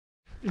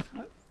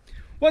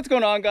What's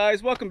going on,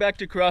 guys? Welcome back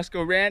to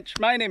Carrasco Ranch.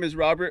 My name is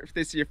Robert. If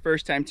this is your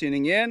first time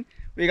tuning in,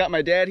 we got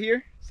my dad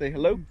here. Say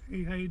hello.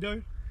 Hey, how you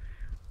doing?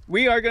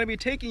 We are going to be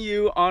taking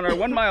you on our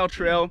 1 mile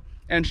trail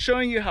and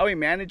showing you how we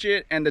manage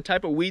it and the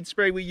type of weed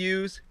spray we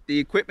use, the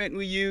equipment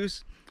we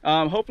use.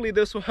 Hopefully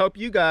this will help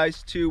you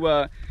guys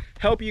to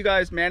help you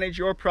guys manage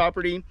your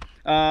property,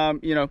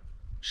 you know,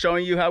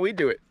 showing you how we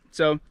do it.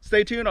 So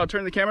stay tuned. I'll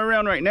turn the camera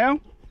around right now.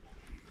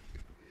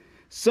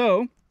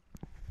 So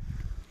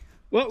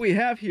what we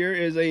have here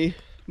is a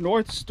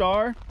North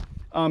Star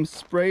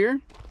sprayer.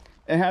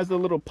 It has the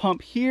little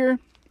pump here.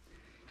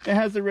 It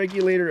has the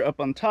regulator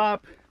up on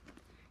top,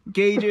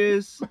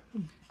 gauges,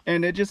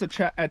 and it just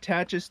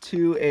attaches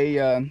to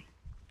a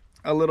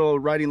little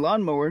riding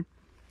lawnmower.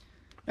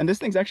 And this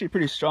thing's actually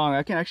pretty strong.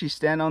 I can actually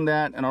stand on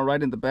that and I'll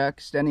ride in the back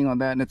standing on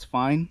that and it's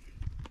fine.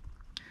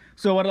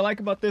 So what I like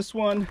about this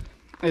one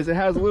is it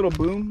has little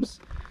booms,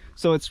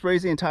 so it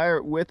sprays the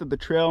entire width of the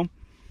trail.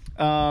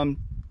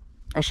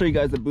 I'll show you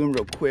guys the boom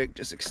real quick,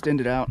 just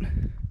extend it out.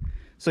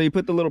 So you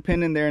put the little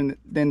pin in there and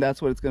then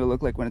that's what it's going to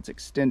look like when it's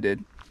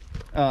extended.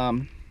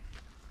 But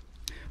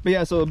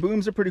yeah, so the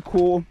booms are pretty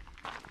cool.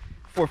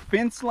 For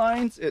fence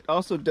lines, it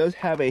also does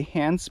have a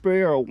hand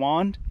spray or a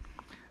wand,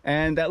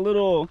 and that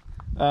little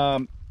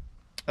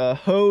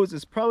hose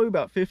is probably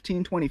about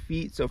 15-20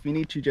 feet. So if you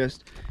need to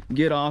just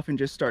get off and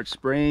just start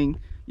spraying,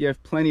 you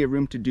have plenty of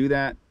room to do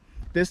that.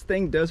 This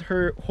thing does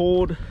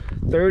hold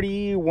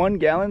 31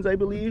 gallons, I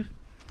believe.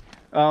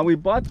 We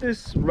bought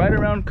this right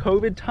around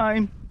COVID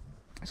time,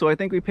 so I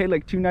think we paid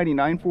like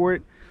 $2.99 for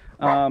it.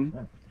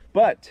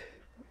 But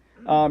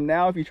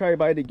now if you try to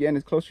buy it again,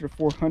 it's closer to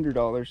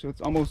 $400, so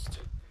it's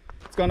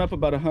gone up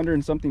about $100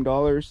 and something.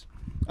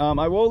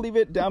 I will leave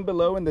it down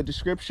below in the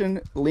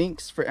description,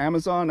 links for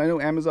Amazon. I know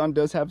Amazon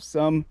does have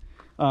some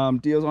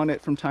deals on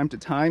it from time to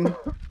time,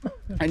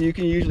 and you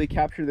can usually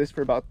capture this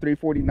for about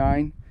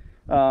 $349,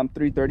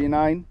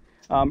 $339.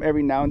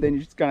 Every now and then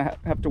you're just gonna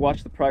have to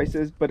watch the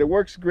prices, but it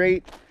works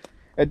great.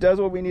 It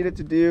does what we need it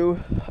to do.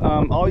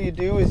 All you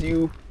do is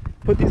you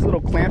put these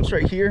little clamps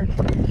right here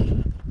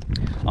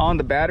on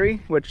the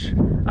battery, which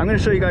I'm going to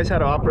show you guys how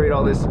to operate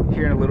all this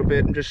here in a little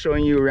bit. I'm just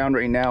showing you around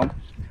right now.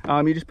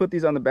 You just put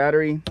these on the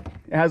battery.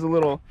 It has a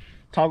little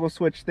toggle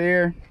switch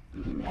there,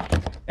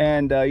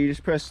 and you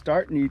just press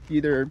start, and you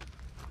either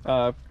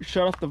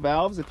shut off the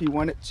valves if you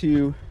want it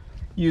to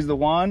use the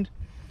wand,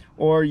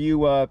 or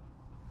you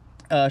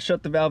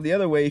shut the valve the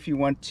other way if you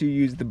want to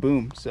use the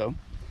boom. So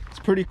it's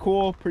pretty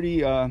cool,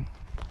 pretty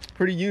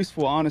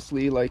useful,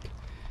 honestly. Like,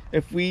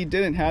 if we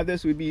didn't have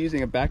this, we'd be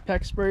using a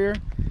backpack sprayer,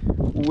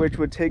 which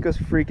would take us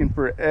freaking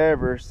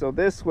forever. So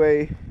this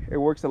way it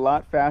works a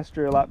lot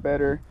faster, a lot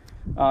better.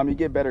 You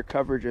get better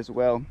coverage as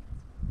well.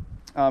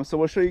 So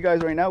we'll show you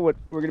guys right now what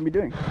we're going to be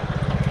doing.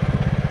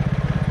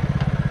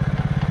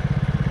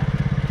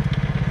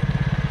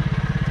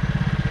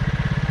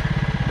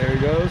 There he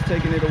goes,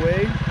 taking it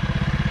away.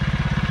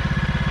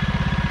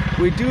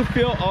 We do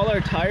fill all our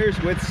tires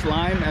with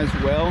slime as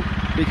well,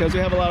 because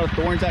we have a lot of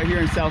thorns out here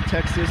in South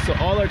Texas. So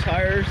all our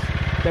tires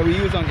that we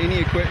use on any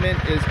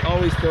equipment is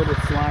always filled with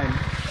slime.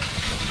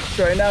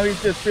 So right now he's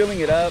just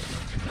filling it up.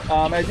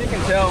 As you can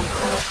tell,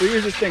 we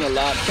use this thing a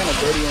lot. It's kind of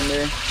dirty in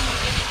there.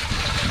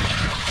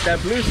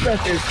 That blue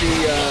stuff is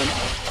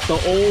the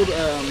old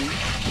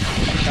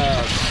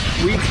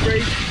weed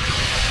spray.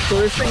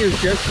 So this thing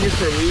is just used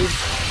for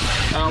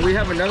weeds. We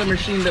have another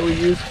machine that we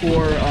use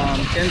for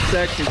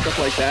insects and stuff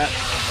like that.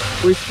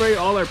 We spray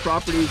all our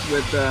properties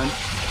with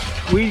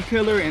weed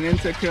killer and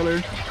insect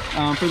killer.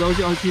 For those of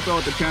y'all who keep out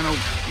with the channel,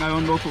 I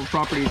own multiple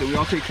properties, and we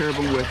all take care of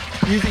them with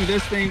using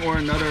this thing or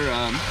another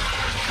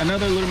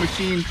little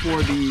machine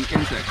for the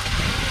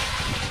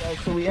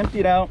insects. So we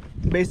emptied out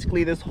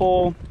basically this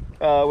whole,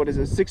 what is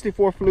it,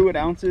 64 fluid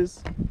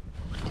ounces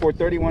for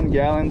 31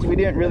 gallons. We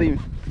didn't really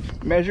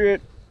measure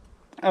it.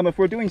 If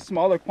we're doing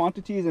smaller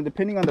quantities and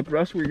depending on the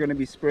brush we're going to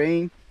be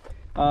spraying,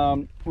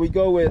 we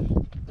go with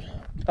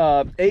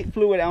 8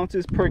 fluid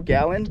ounces per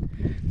gallon.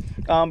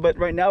 But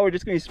right now we're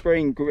just going to be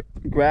spraying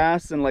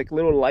grass and like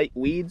little light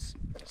weeds,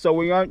 so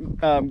we aren't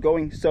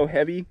going so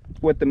heavy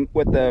with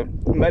the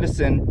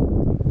medicine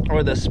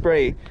or the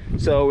spray.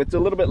 So it's a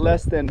little bit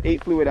less than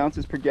 8 fluid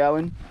ounces per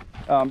gallon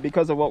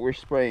because of what we're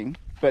spraying.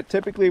 But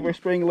typically we're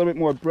spraying a little bit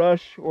more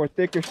brush or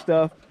thicker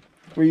stuff.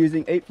 We're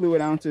using 8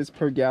 fluid ounces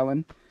per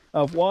gallon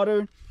of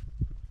water.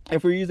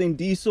 If we're using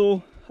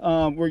diesel,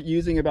 we're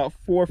using about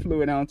 4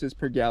 fluid ounces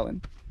per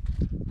gallon.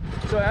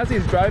 So as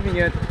he's driving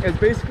it, it's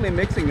basically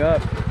mixing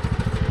up.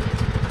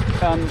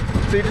 So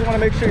you just want to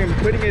make sure you're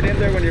putting it in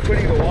there when you're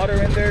putting the water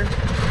in there.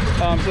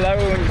 So that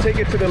way when you take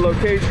it to the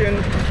location,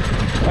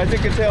 as you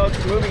can tell,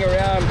 it's moving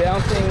around,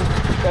 bouncing.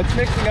 That's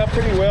mixing up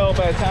pretty well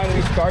by the time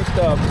we start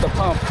the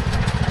pump.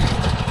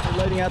 We're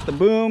letting out the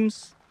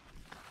booms.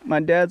 My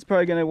dad's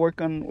probably going to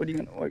work on, what are you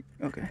going to work?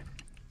 Okay.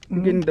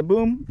 I'm getting the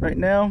boom right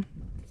now,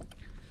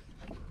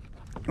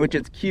 which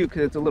is cute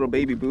because it's a little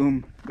baby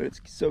boom, but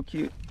it's so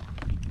cute.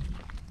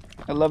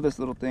 I love this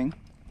little thing.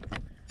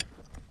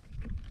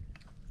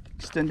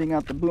 Extending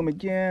out the boom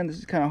again. This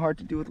is kind of hard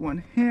to do with one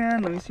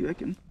hand. Let me see if I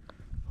can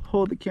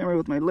hold the camera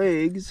with my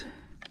legs.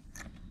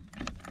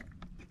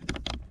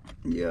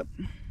 Yep.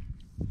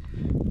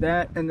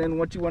 That, and then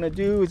what you want to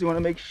do is you want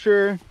to make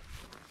sure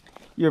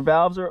your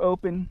valves are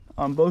open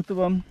on both of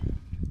them.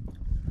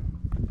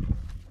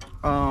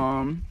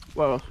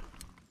 Well,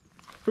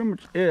 pretty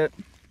much it.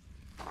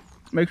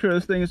 Make sure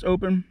this thing is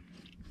open.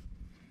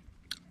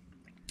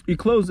 You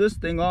close this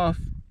thing off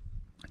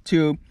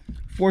to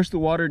force the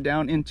water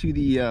down into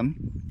the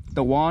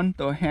wand,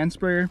 the hand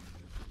sprayer,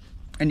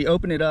 and you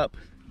open it up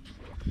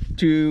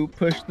to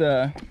push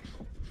the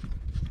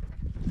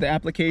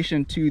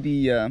application to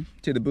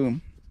the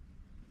boom.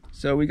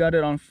 So we got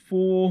it on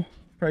full,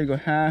 probably go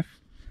half.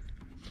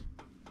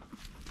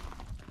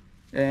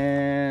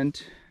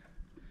 And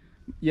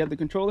you have the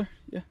controller?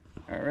 Yeah.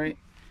 All right.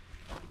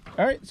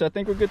 All right, so I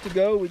think we're good to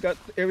go. We got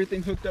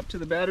everything hooked up to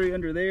the battery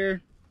under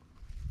there.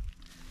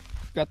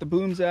 Got the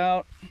booms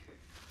out.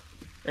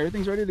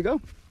 Everything's ready to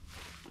go.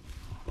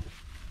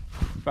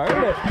 Fire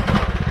it up.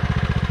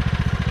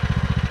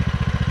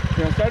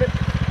 You wanna start it?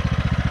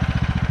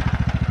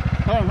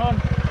 Hold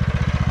on.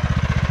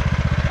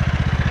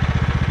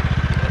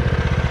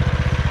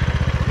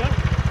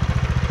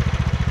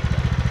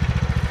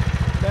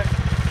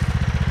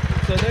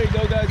 So there you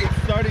go, guys.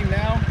 It's starting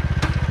now.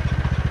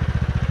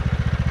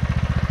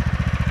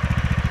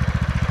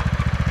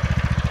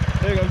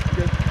 There you go.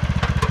 Good.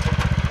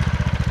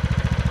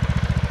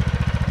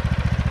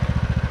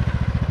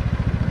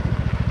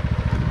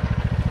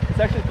 It's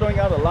actually throwing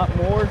out a lot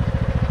more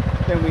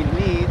than we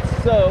need,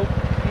 so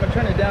I'm gonna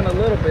turn it down a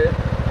little bit.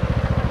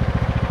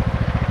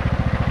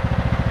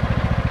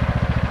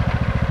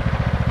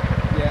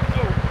 Yeah.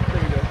 Oh,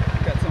 there we go.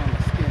 Got some on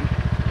the skin.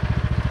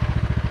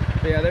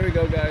 But yeah, there we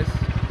go, guys.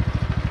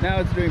 Now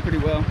it's doing pretty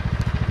well.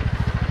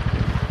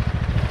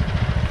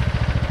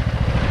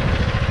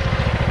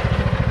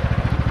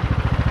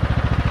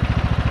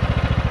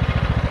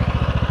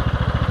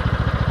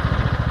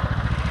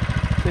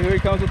 So here he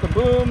comes with the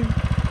boom.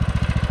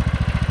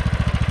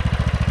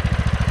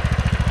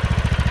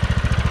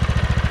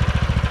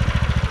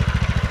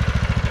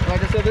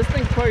 Like I said, this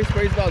thing probably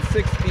sprays about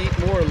 6 feet,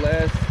 more or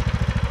less.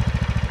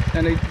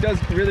 And it does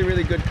really,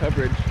 really good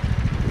coverage.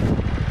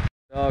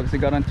 Dogs, they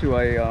got onto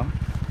a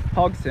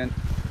hog scent.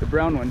 The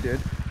brown one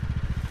did.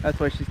 That's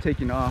why she's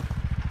taking off.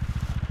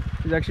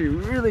 She's actually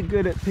really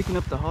good at picking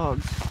up the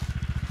hogs.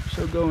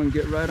 She'll go and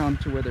get right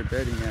onto where they're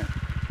bedding at.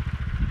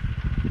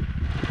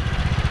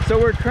 So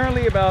we're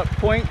currently about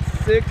 0.6,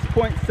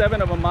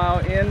 0.7 of a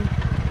mile in.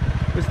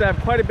 We still have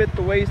quite a bit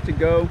the ways to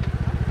go.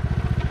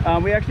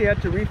 We actually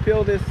had to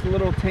refill this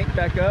little tank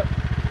back up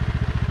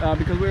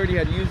because we already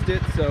had used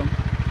it. So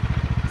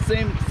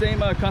same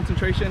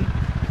concentration.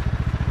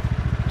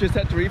 Just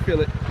had to refill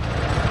it.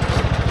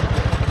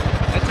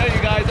 I tell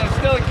you guys, I'm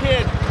still a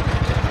kid,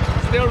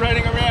 still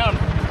running around,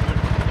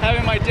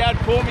 having my dad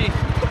pull me.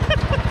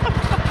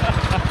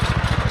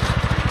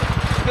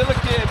 Still a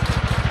kid.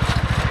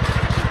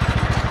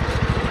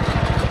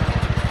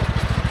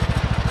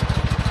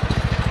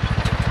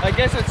 I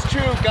guess it's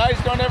true, guys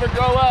don't ever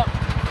grow up.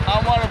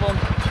 I'm one of them.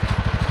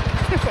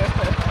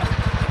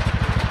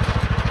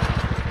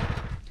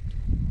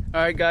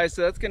 All right, guys,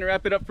 so that's gonna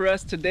wrap it up for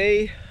us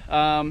today.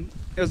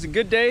 It was a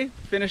good day.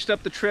 Finished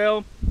up the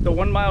trail, the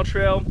 1 mile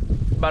trail.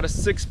 About a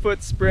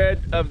 6-foot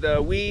spread of the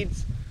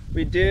weeds.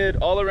 We did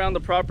all around the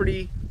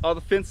property, all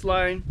the fence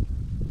line.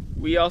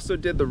 We also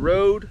did the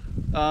road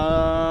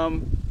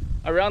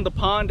around the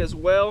pond as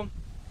well.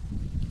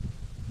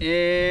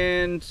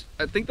 And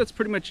I think that's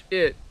pretty much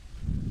it.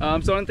 So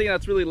the only thing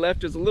that's really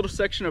left is a little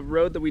section of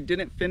road that we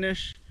didn't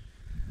finish.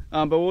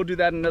 But we'll do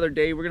that another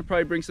day. We're gonna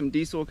probably bring some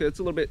diesel because it's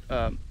a little bit,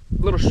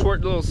 little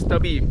short, little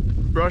stubby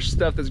brush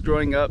stuff that's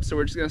growing up. So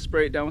we're just gonna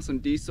spray it down with some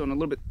diesel and a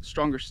little bit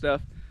stronger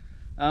stuff.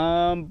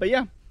 But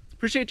yeah,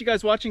 appreciate you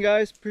guys watching,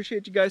 guys.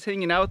 Appreciate you guys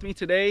hanging out with me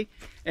today.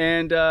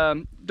 And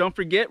don't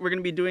forget, we're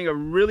gonna be doing a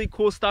really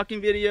cool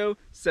stocking video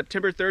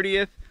September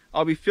 30th.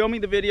 I'll be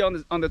filming the video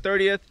on the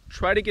 30th,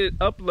 try to get it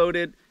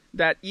uploaded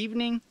that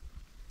evening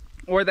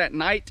or that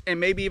night, and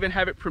maybe even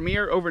have it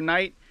premiere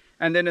overnight,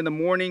 and then in the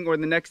morning or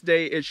the next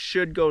day it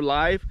should go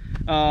live,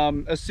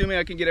 assuming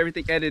I can get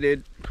everything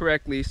edited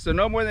correctly. So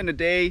no more than a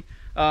day,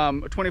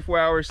 24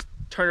 hours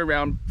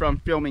turnaround from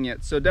filming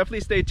it. So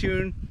definitely stay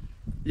tuned.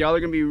 Y'all are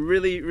gonna be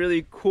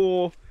really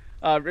cool.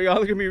 Y'all are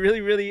gonna be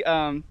really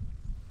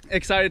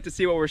excited to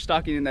see what we're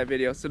stocking in that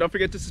video. So don't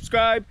forget to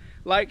subscribe,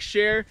 like,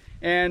 share,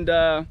 and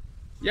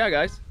yeah,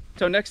 guys,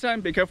 till next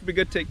time, be careful, be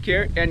good, take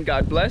care, and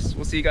God bless.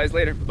 We'll see you guys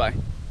later. Bye.